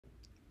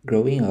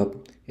Growing up,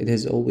 it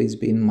has always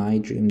been my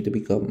dream to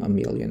become a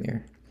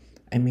millionaire.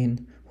 I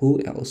mean,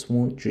 who else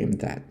won't dream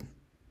that?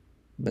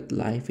 But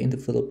life in the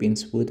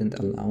Philippines wouldn't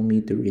allow me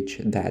to reach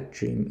that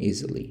dream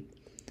easily.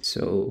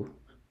 So,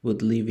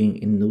 would living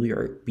in New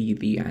York be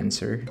the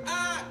answer?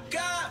 I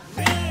got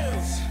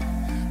bills,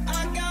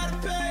 I gotta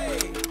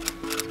pay.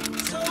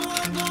 So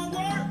I'm gonna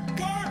work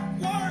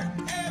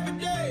every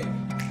day.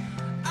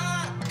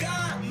 I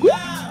got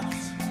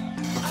mouths,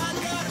 I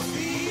gotta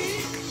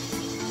feed.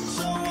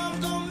 So I'm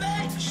gonna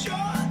make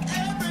sure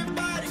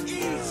everybody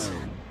eats.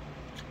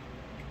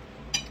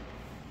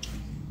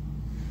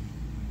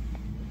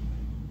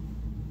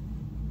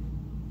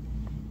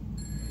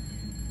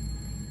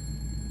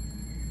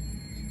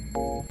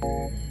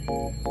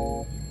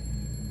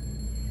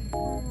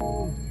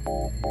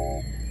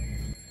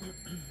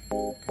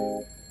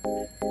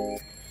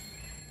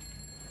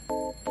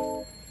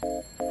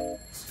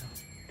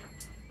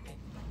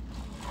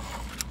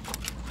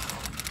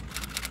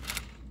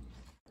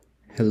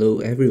 Hello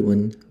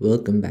everyone,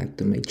 welcome back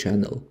to my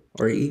channel.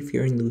 Or if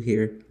you're new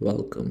here,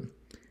 welcome.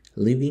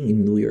 Living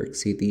in New York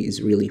City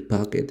is really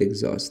pocket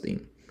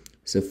exhausting.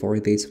 So for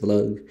this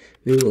vlog,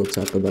 we will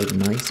talk about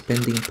my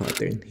spending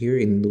pattern here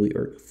in New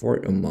York for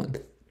a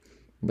month.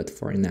 But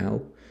for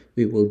now,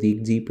 we will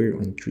dig deeper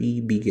on three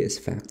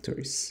biggest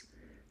factors: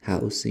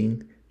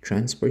 housing,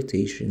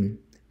 transportation,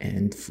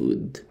 and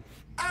food.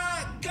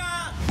 I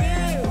got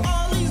bills.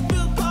 All these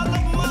bills pile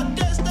up on my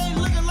desk, they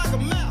looking like a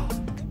mouth.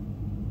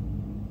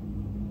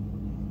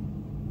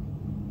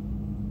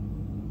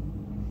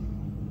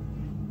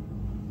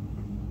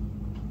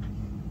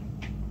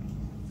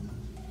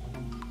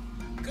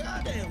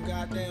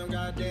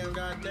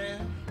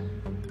 Goddamn.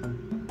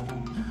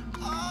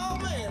 Oh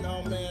man,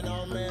 oh man,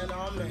 oh man,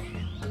 oh man.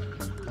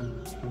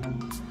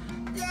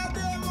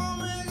 Goddamn, oh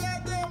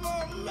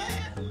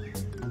man.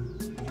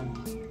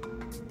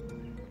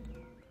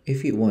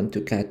 If you want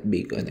to cut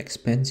big on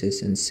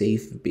expenses and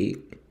save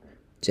big,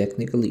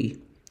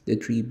 technically, the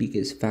three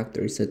biggest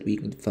factors that we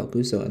could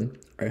focus on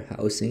are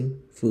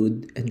housing,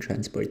 food, and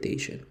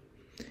transportation.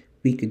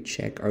 We could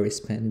check our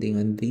spending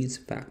on these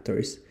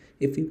factors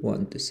if we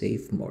want to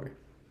save more.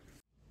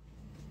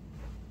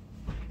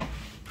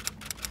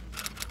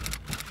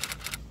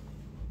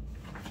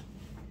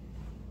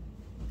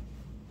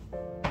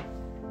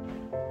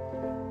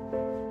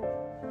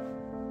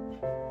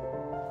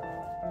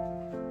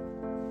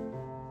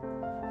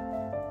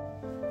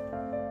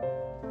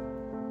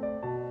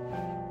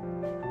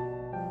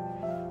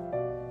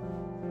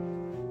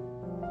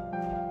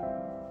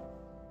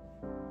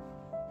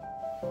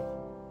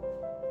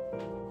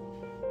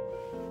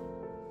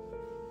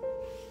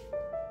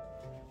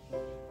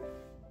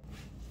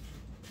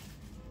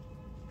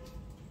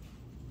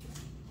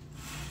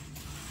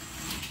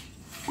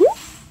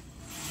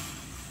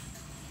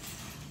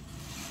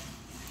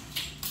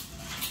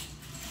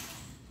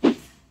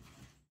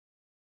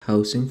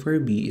 Housing for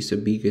me is the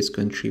biggest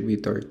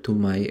contributor to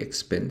my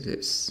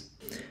expenses.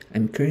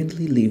 I'm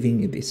currently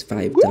living in this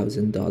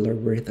 $5,000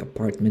 worth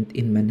apartment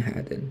in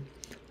Manhattan.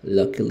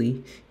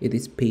 Luckily, it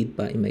is paid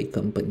by my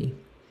company.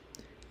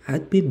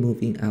 I'd be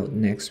moving out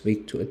next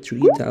week to a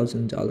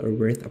 $3,000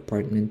 worth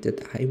apartment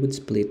that I would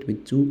split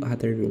with two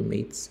other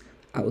roommates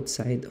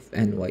outside of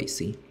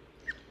NYC.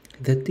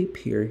 The tip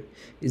here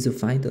is to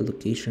find a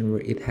location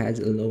where it has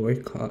a lower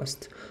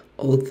cost,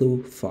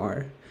 although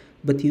far,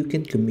 but you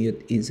can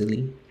commute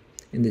easily.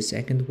 And the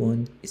second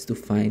one is to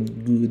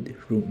find good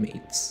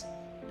roommates.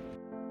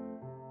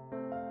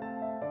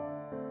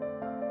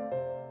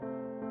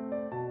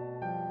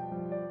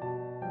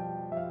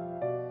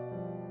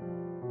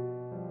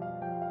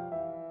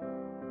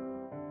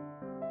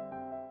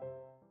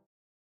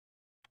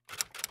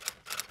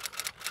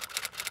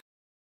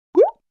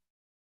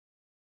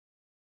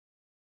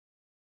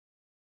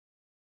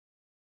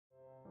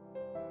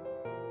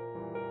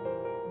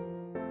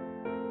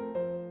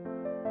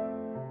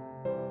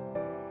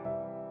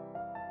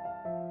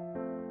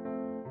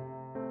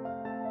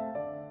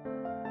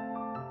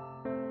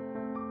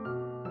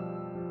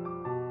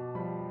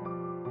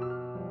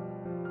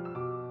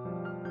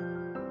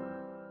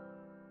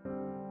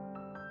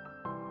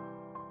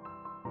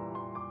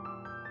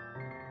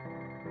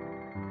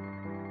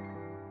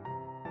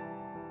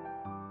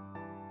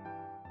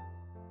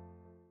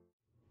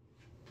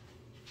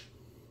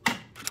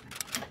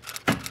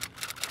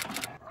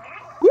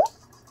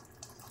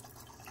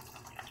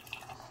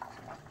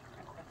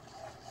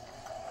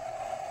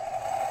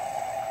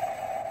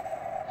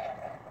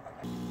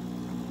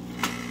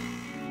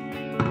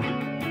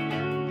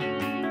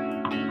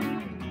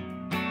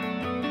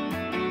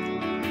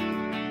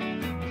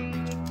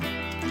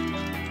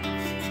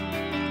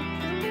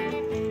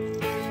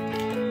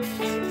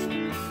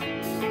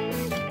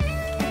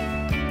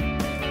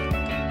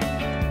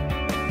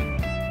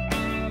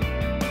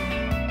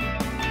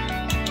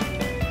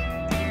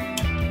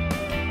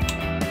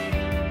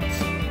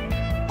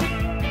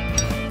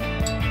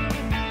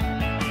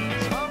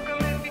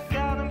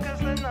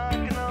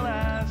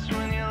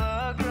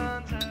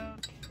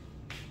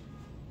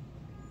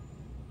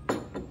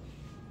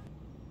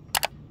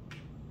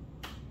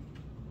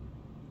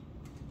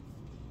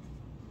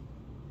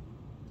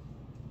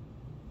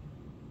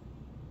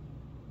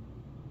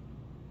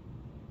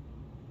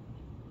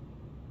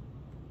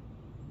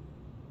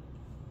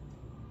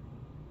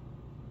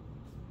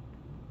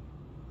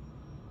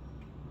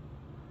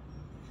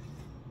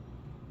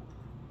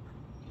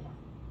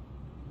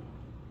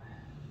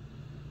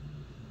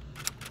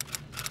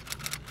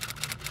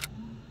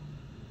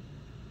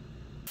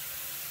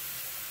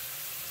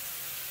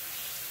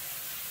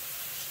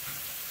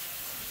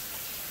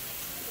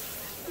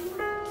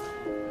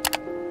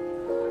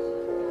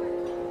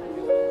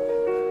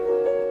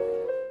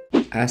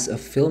 As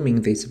of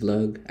filming this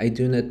vlog, I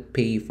do not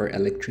pay for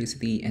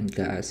electricity and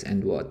gas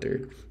and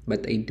water,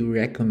 but I do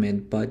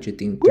recommend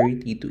budgeting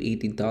 $30 to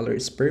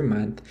 $80 per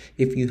month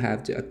if you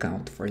have to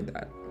account for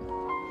that.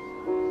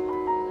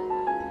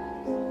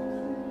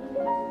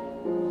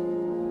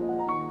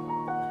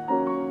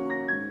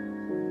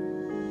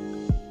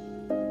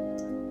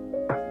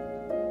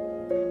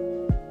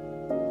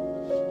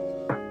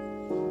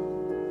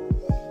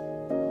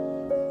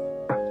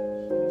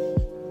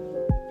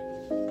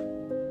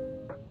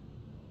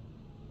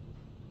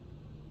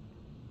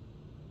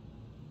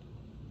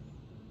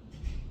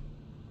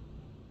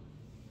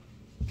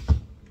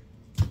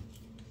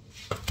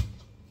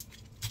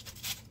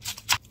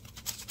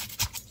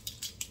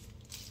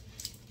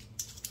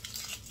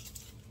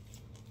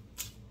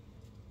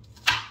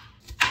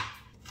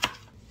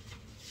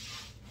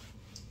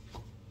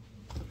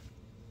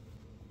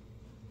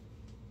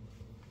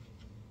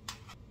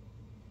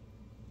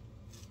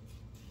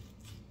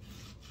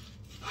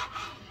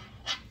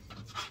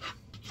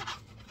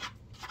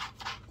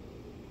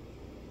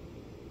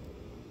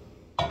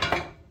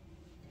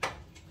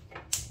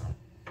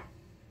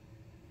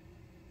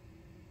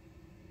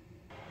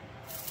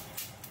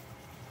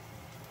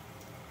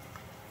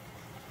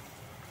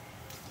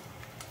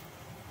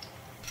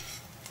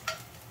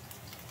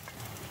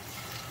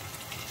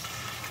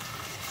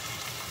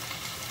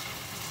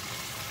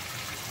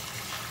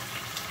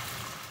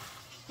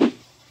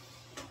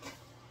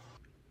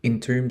 In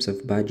terms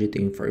of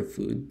budgeting for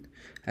food,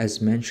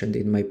 as mentioned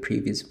in my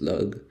previous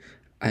vlog,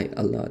 I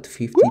allot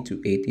 $50 to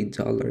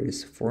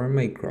 $80 for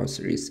my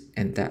groceries,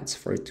 and that's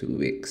for 2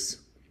 weeks.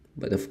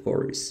 But of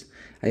course,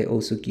 I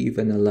also give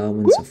an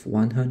allowance of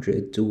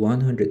 $100 to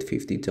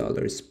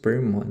 $150 per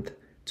month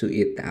to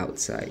eat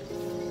outside.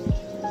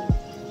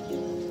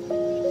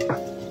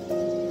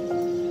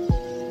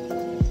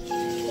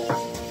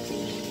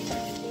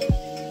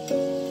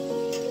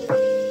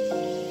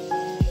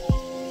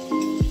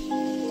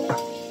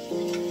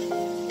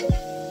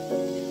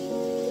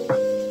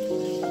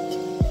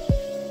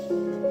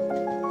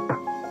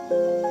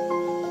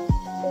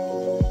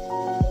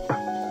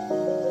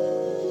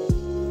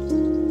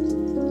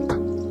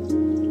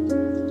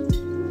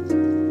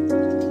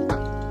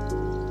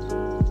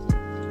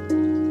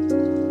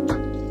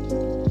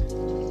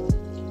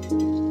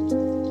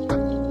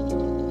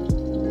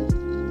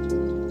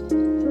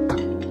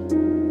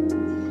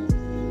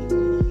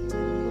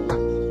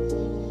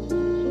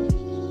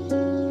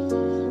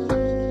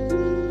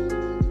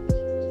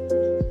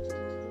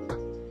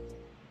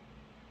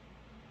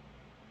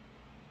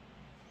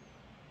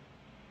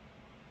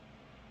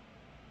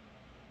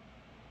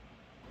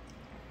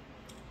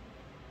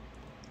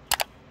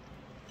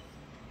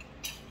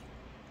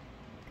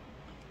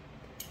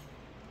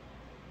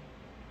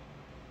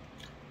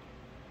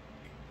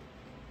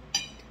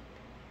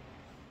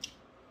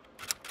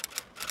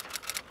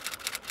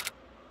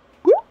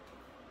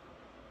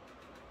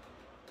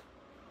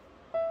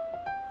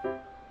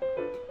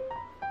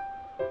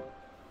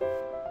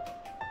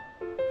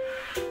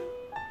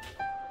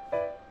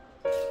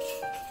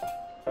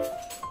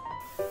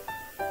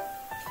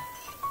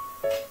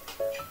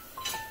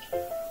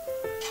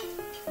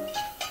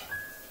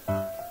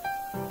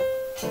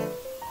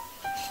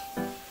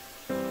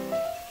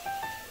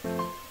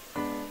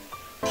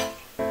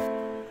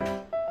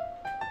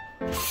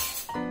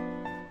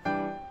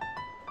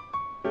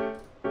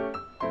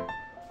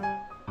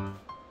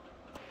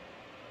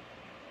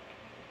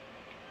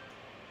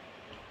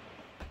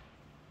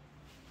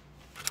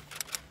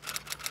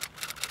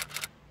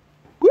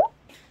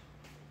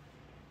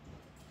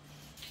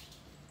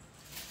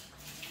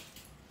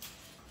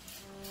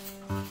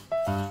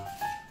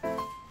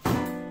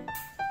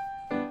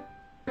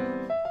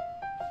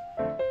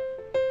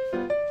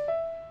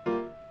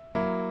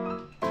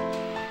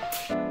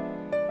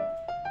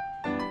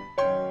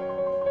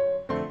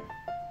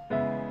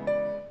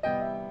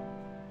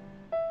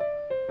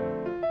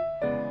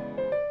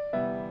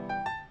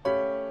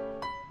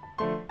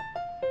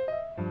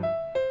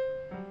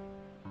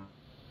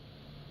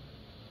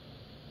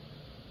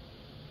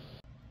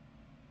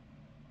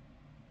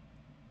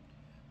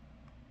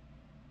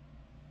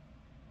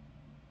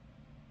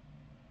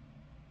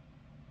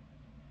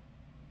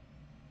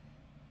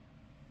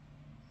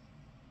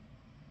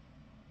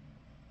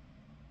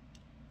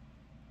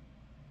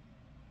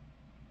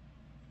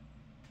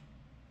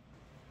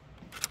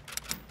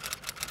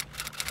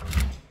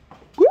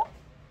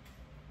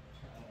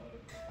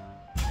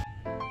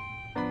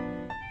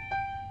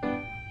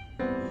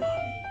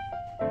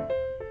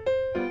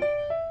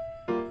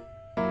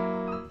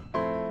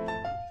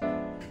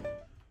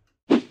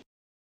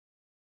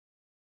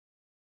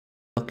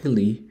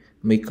 Luckily,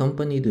 my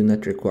company do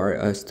not require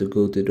us to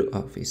go to the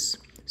office,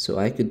 so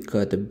I could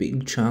cut a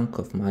big chunk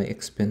of my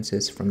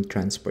expenses from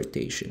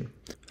transportation.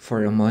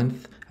 For a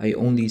month, I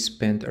only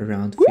spent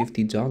around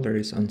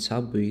 $50 on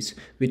subways,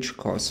 which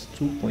costs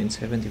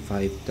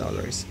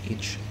 $2.75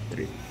 each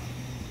trip.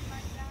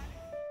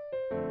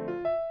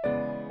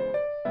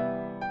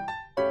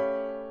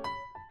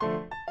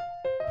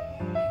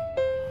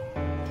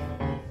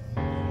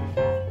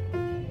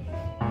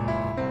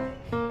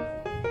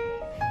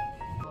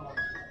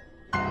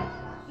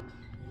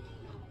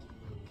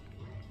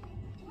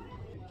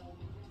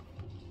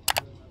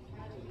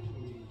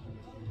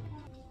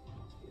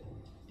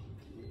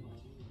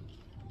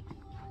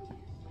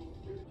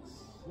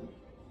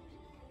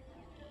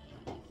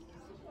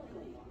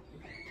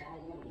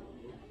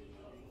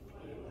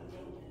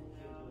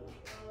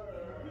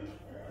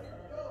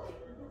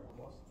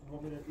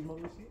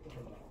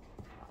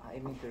 I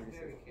need to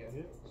research.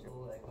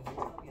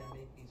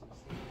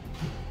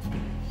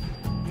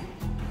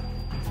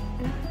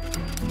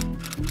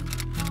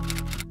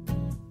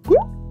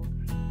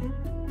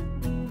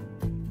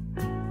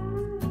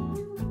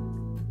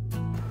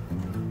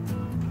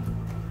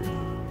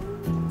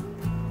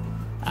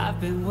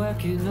 I've been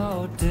working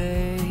all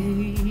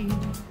day,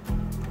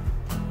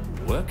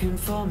 working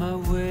for my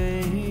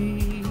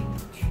wage.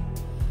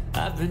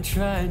 I've been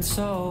trying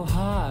so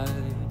hard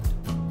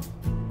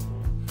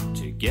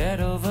to get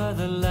over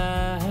the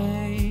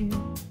line,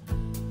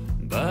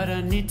 but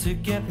I need to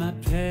get my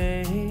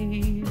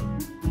pay.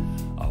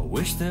 I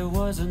wish there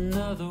was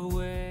another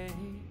way.